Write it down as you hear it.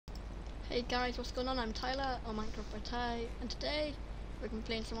Hey guys, what's going on? I'm Tyler on Minecraftboyty, and today we're going to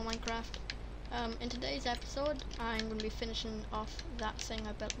be playing some more Minecraft. In today's episode, I'm going to be finishing off that thing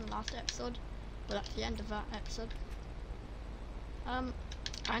I built in the last episode. Well, at the end of that episode. I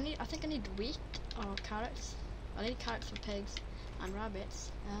think I need wheat or carrots. I need carrots for pigs and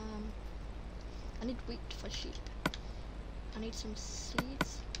rabbits. I need wheat for sheep. I need some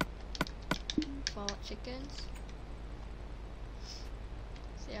seeds for chickens.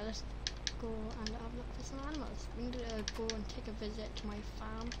 So yeah, let's go and have a look for some animals. We need to go and take a visit to my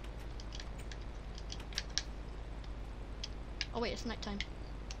farm. Oh wait, it's night time.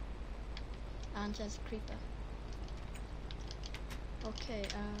 And there's a creeper. Okay,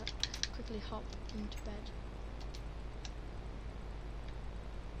 quickly hop into bed.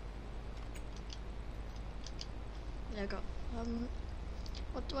 There we go.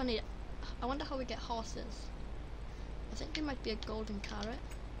 What do I need? I wonder how we get horses. I think there might be a golden carrot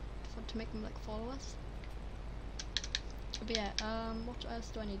to make them like follow us. But yeah, what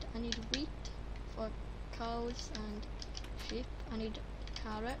else do I need? I need wheat for cows and sheep. I need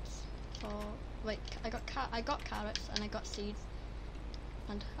carrots for wait. I got carrots and I got seeds.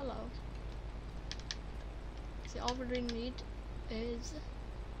 And hello. See, all we really need is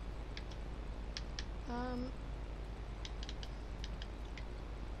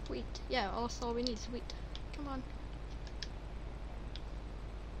wheat. Yeah, also we need is wheat. Come on.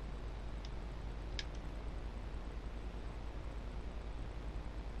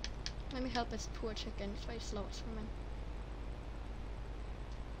 Let me help this poor chicken. It's very slow at swimming.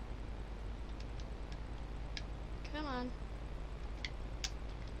 Come on.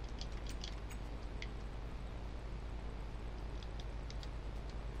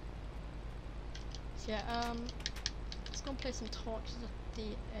 So yeah, let's go and place some torches at the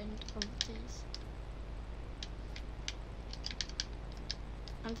end of these.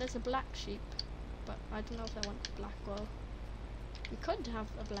 And there's a black sheep, but I don't know if I want black or. We could have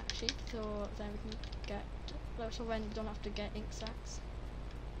a black sheep, so then we can get. So then we don't have to get ink sacs.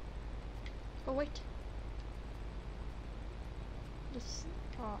 Oh wait. This.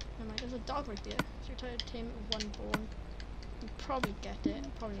 Oh, never mind. There's a dog right there. Should we try to tame it with one bone? We'll probably get it.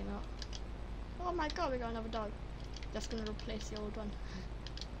 Probably not. Oh my god, we got another dog. That's gonna replace the old one.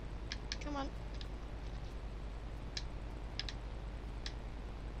 Come on.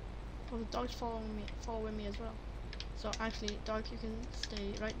 Oh, the dog's following me as well. So actually, dog, you can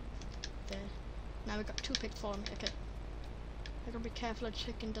stay right there. Now we've got two pigs following me. Okay. I gotta be careful a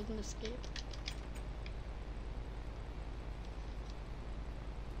chicken doesn't escape.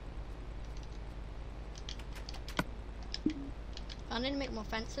 I need to make more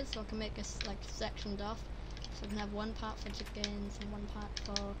fences so I can make this like sectioned off. So we can have one part for chickens and one part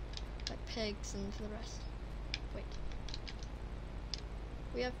for like pigs and for the rest. Wait.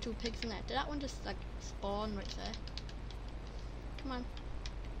 We have two pigs in there. Did that one just like spawn right there? Come on.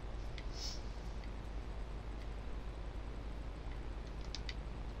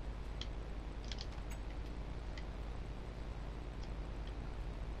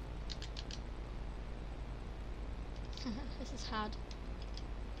 This is hard.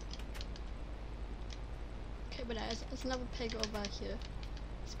 Okay, but there's another pig over here.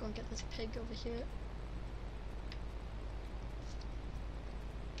 Let's go and get this pig over here.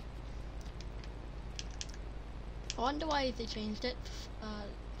 I wonder why they changed it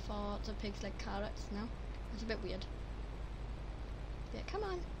for the pigs like carrots now. It's a bit weird. Yeah, come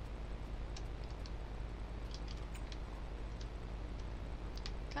on.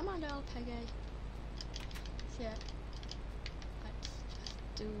 Come on, little piggy. So yeah, let's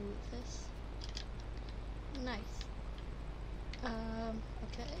just do this. Nice.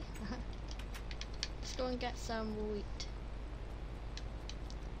 Okay. Let's go and get some wheat.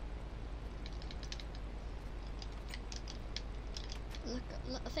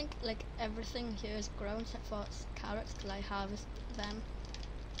 Look, I think like everything here is grown except for carrots because I harvest them.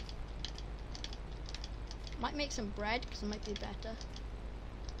 Might make some bread because it might be better.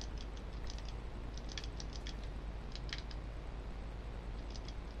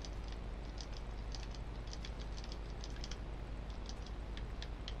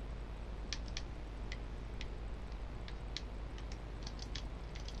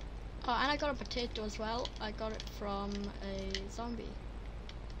 Oh, and I got a potato as well. I got it from a zombie.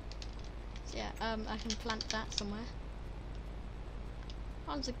 So yeah, I can plant that somewhere.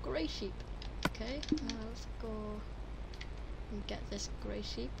 Oh, there's a grey sheep. Okay, let's go and get this grey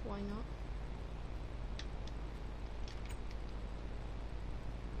sheep. Why not?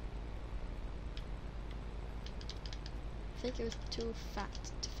 I think it was too fat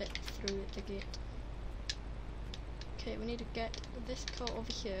to fit through the gate. Okay, we need to get this cow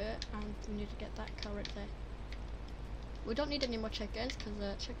over here, and we need to get that cow right there. We don't need any more chickens, because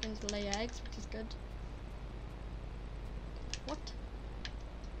the chickens lay eggs, which is good. What?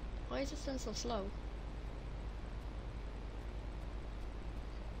 Why is this thing so slow?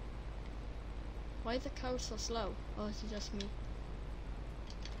 Why is the cow so slow? Oh, is it just me?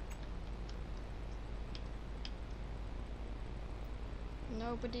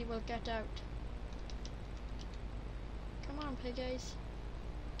 Nobody will get out. Come on, piggies.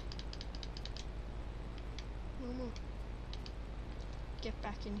 Moo. Get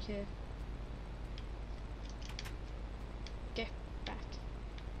back in here. Get back.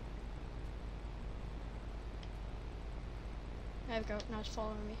 There we go, now it's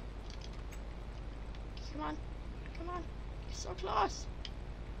following me. Come on, come on. You're so close.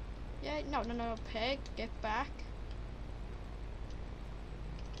 Yeah, no, pig, get back.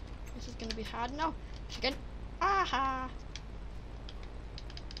 This is gonna be hard. No, chicken. Aha.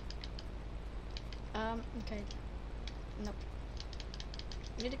 Okay. Nope.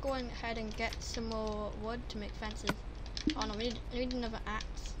 We need to go ahead and get some more wood to make fences. Oh no, we need another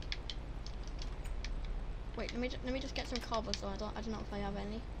axe. Wait, let me just get some cobblestone. I don't know if I have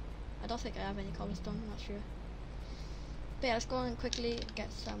any. I don't think I have any cobblestone. I'm not sure. But yeah, let's go and quickly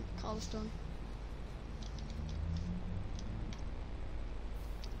get some cobblestone.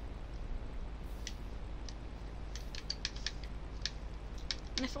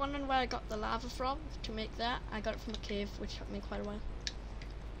 And if you're wondering where I got the lava from to make that, I got it from a cave, which took me quite a while.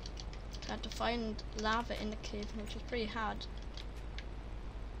 I had to find lava in the cave, which is pretty hard.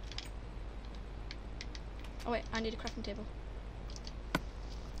 Oh wait, I need a crafting table.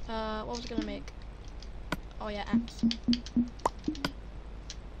 What was I gonna make? Oh yeah, axe.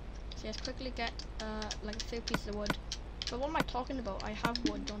 So let's quickly get like a few pieces of wood. But what am I talking about? I have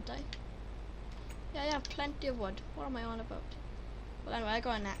wood, don't I? Yeah, I have plenty of wood. What am I on about? Well anyway, I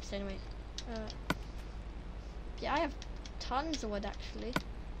got an axe anyway. Yeah, I have tons of wood actually.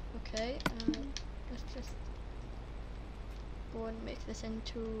 Okay, let's just go and make this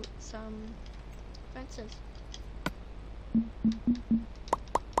into some fences.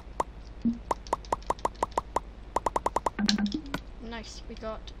 Nice, we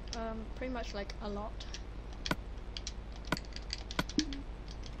got pretty much like a lot.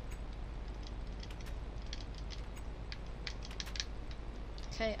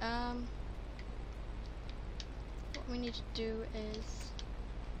 Okay, what we need to do is,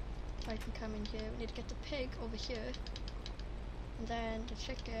 I can come in here, we need to get the pig over here, and then the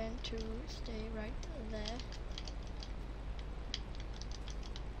chicken to stay right there.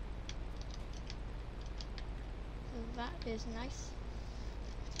 So that is nice.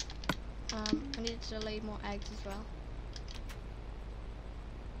 I need to lay more eggs as well.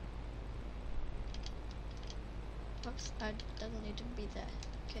 Oops, that doesn't need to be there.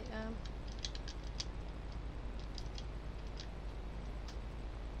 Okay,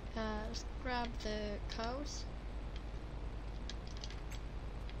 let's grab the cows.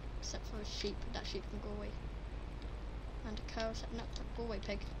 Except for the sheep, that sheep can go away. And the cows, no, go away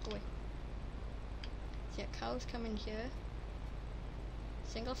pig, go away. So yeah, cows come in here.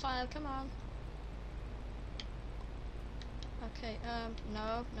 Single file, come on. Okay,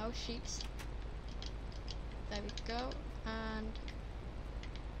 no sheeps. There we go, and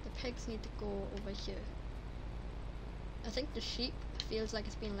the pigs need to go over here. I think the sheep feels like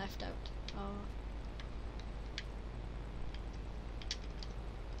it's been left out. Oh.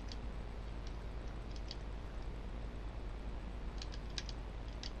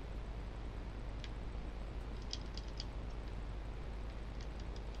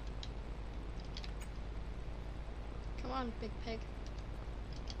 Come on, big pig.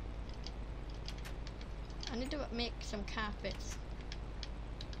 I need to make some carpets.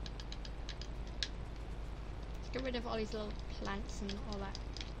 Let's get rid of all these little plants and all that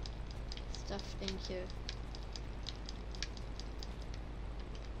stuff in here.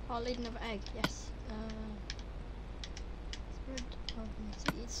 Oh, I'll leave another egg, yes. Let's get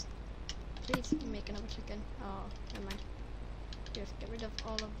rid of these. Please make another chicken. Oh, never mind. Just get rid of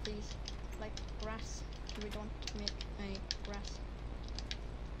all of these, like grass. We don't make any grass.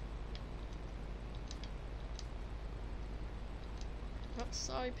 Oh,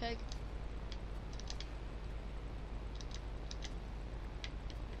 sorry, pig.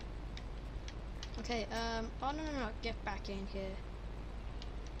 Okay, oh no, get back in here.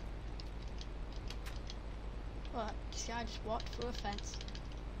 What? This guy just walked through a fence.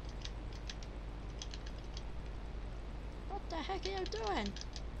 What the heck are you doing?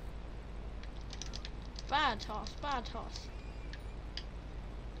 Bad horse, bad horse.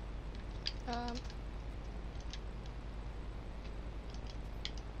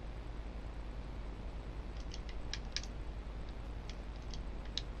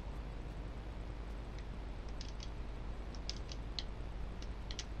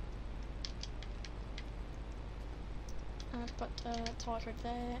 let's put a torch right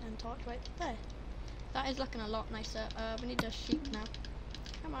there and torch right there. That is looking a lot nicer. We need a sheep now.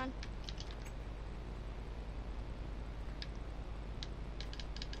 Come on.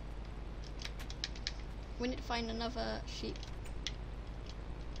 We need to find another sheep.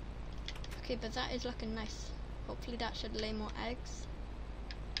 Okay, but that is looking nice. Hopefully that should lay more eggs.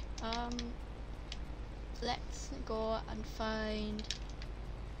 Let's go and find...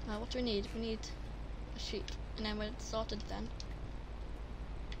 what do we need? We need a sheep. And then we're sorted then.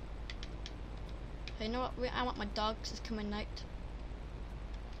 Okay, you know what? I want my dogs. It's coming night.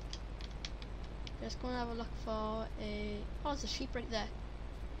 Let's go and have a look for a... Oh, there's a sheep right there.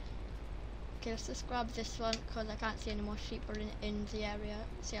 Okay, let's just grab this one because I can't see any more sheep in the area.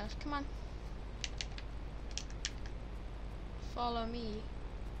 So yeah, come on. Follow me.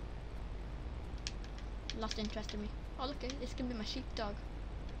 Lost interest in me. Oh look, it's gonna be my sheepdog.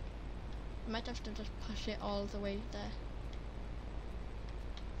 I might have to just push it all the way there.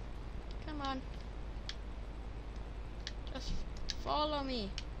 Come on. Just follow me.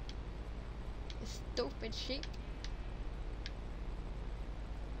 You stupid sheep.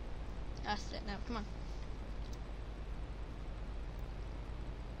 That's it now, come on.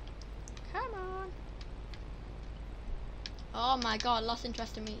 Come on. Oh my god, lost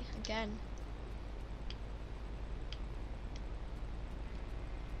interest in me again.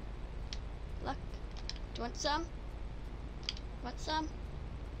 Look. Do you want some? Want some?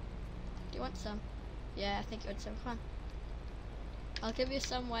 Do you want some? Yeah, I think you want some. Come on. I'll give you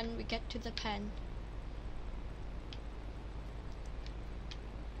some when we get to the pen.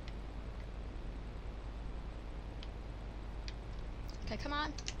 Okay, come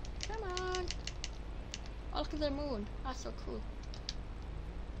on. Come on. Oh, look at the moon. That's so cool.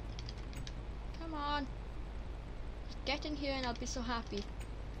 Come on. Just get in here and I'll be so happy.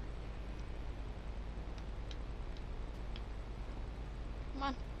 Come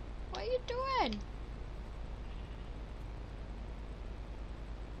on. What are you doing?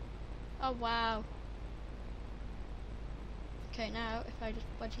 Oh, wow. Okay, now if I just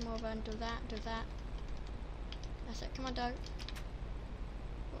budge him over and do that. That's it. Come on, dog.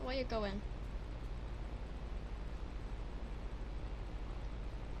 Where are you going?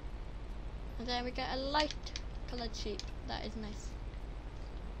 And there we get a light coloured sheep. That is nice.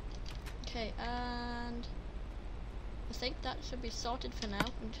 Okay, and I think that should be sorted for now.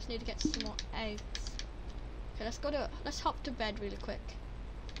 We just need to get some more eggs. Okay, let's hop to bed really quick.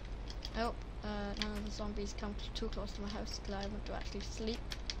 I hope none of the zombies come too close to my house because I want to actually sleep.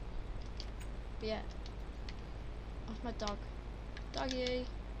 But yeah. Where's my dog? Doggy!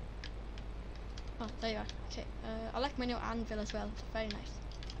 Oh, there you are. Okay, I like my new anvil as well. It's very nice.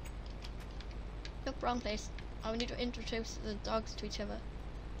 Nope, wrong place. Oh, we need to introduce the dogs to each other.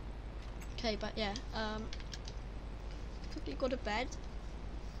 Okay, but yeah, quickly go to bed.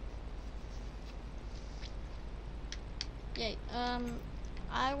 Yay,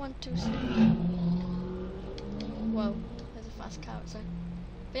 I want to sleep. Whoa, there's a fast cow outside.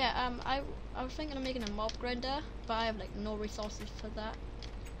 But yeah, I was thinking of making a mob grinder, but I have like no resources for that.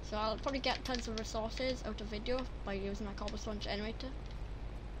 So I'll probably get tons of resources out of video by using my cobblestone generator.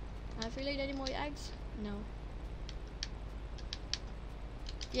 Have we laid any more eggs? No.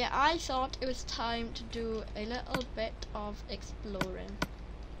 Yeah, I thought it was time to do a little bit of exploring.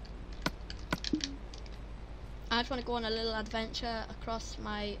 I just want to go on a little adventure across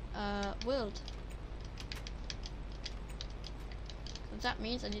my world. So that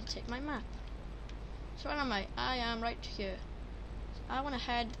means I need to take my map. So where am I? I am right here. So I want to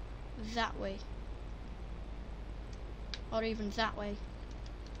head that way. Or even that way.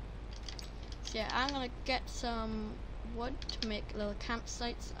 So yeah, I'm gonna get some wood to make little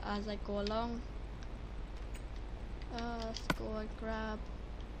campsites as I go along. Let's go and grab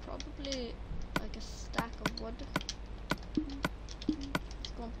probably like a stack of wood.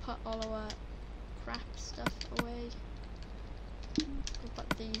 Let's go and put all our craft stuff away. We'll put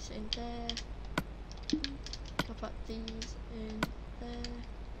these in there. We'll put these in there.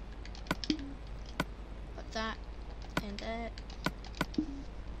 Put that in there.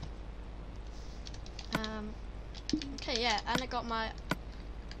 Okay, yeah, and I got my,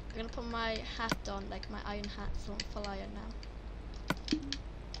 I'm gonna put my hat on, like my iron hat, so I'm full iron now.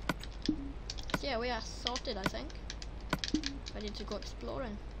 So yeah, we are sorted, I think. Ready to go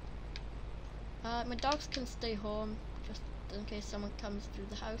exploring. My dogs can stay home, just in case someone comes through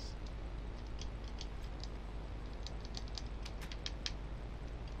the house.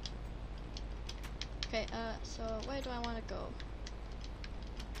 Okay, so where do I want to go?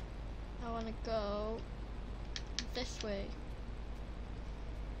 I want to go this way.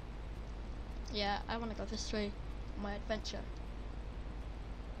 Yeah, I want to go this way. my adventure.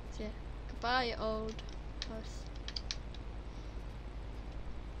 So yeah, goodbye old house.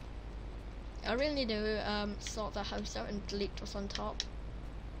 I really need to sort the house out and delete what's on top.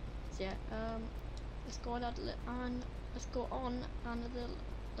 So yeah, let's go on another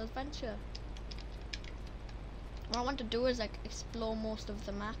adventure. What I want to do is like explore most of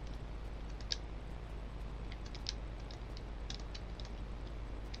the map.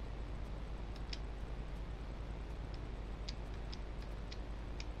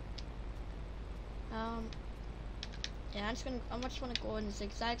 Yeah, I just want to go in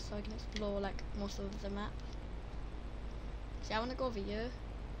zigzag so I can explore like most of the map. See, I want to go over here.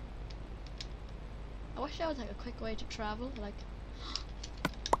 I wish there was like a quick way to travel. Like,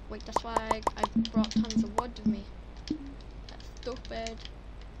 wait, that's why I brought tons of wood with me. That's stupid.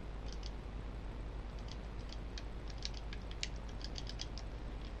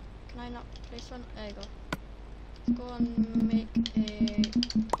 Can I not place one? There you go. Let's go and make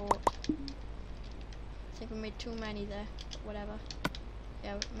a boat. I think we made too many there, but whatever.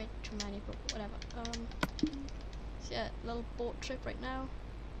 Yeah, we made too many, but whatever. So yeah, little boat trip right now.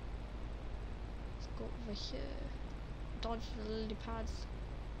 Let's go over here. Dodge the lily pads.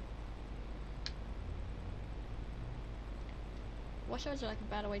 Wish there was like a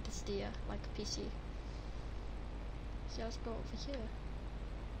better way to steer, like a PC. So yeah, let's go over here.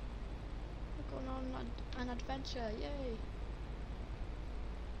 We're going on an adventure, yay!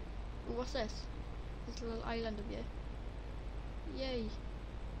 Ooh, what's this? This little island of here. Yay.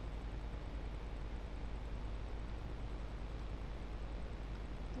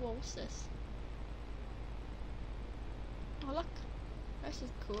 Whoa, what's this? Oh look, this is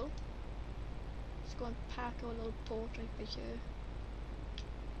cool. Let's go and park our little boat right by here.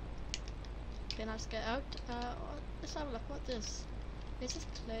 Okay, now let's get out. Let's have a look. What this? Is this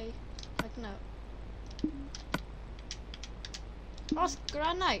clay? I don't know. Oh, it's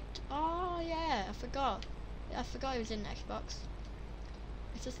granite. Oh yeah, I forgot. Yeah, I forgot it was in Xbox.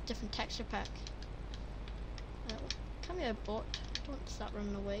 It's just a different texture pack. Come here, bot. Don't start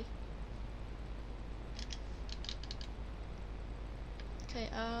running away. Okay,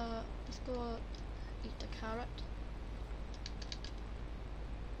 let's go eat the carrot.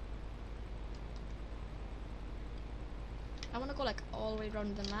 I want to go like all the way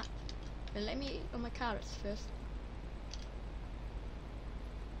around the map. But let me eat all my carrots first.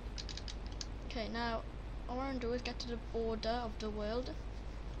 Okay, now all I want to do is get to the border of the world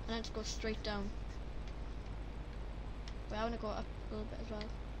and then just go straight down. But I want to go up a little bit as well.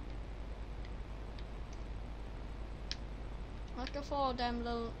 Let's go for them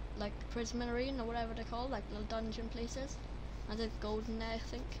little like prismarine or whatever they're called, like little dungeon places. And there's gold in there, I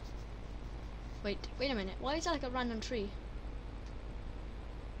think. Wait a minute. Why is that like a random tree?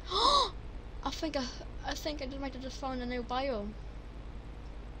 I think I might have just found a new biome.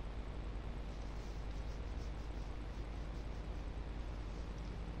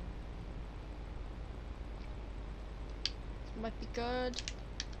 Might be good.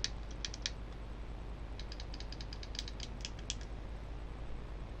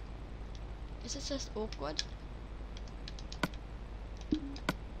 Is it just awkward?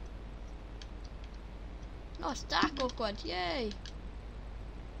 No, it's dark awkward, yay!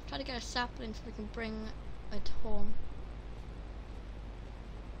 Try to get a sapling so we can bring it home.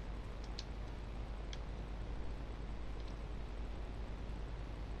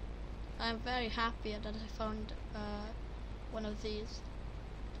 I'm very happy that I found one of these.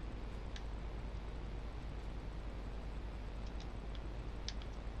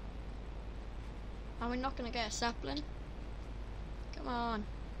 Are we not gonna get a sapling? Come on.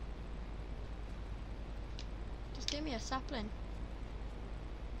 Just give me a sapling.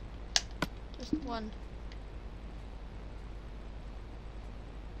 Just one.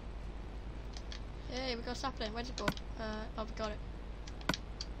 Hey, we got a sapling. Where'd it go? Oh, we got it.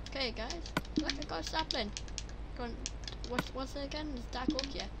 Okay, guys. Look, I got a sapling. What's it again? It's dark oak,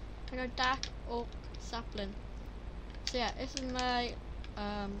 yeah. I got dark oak sapling. So yeah, this is my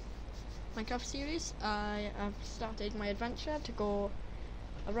Minecraft series. I have started my adventure to go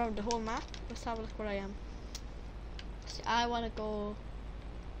around the whole map. Let's have a look where I am. So I want to go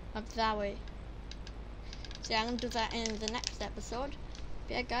up that way. So I'm going to do that in the next episode.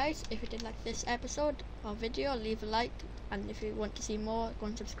 But yeah guys, if you did like this episode or video, leave a like, and if you want to see more, go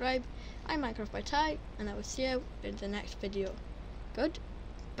and subscribe. I'm Minecraftboyty, and I will see you in the next video.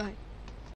 Goodbye.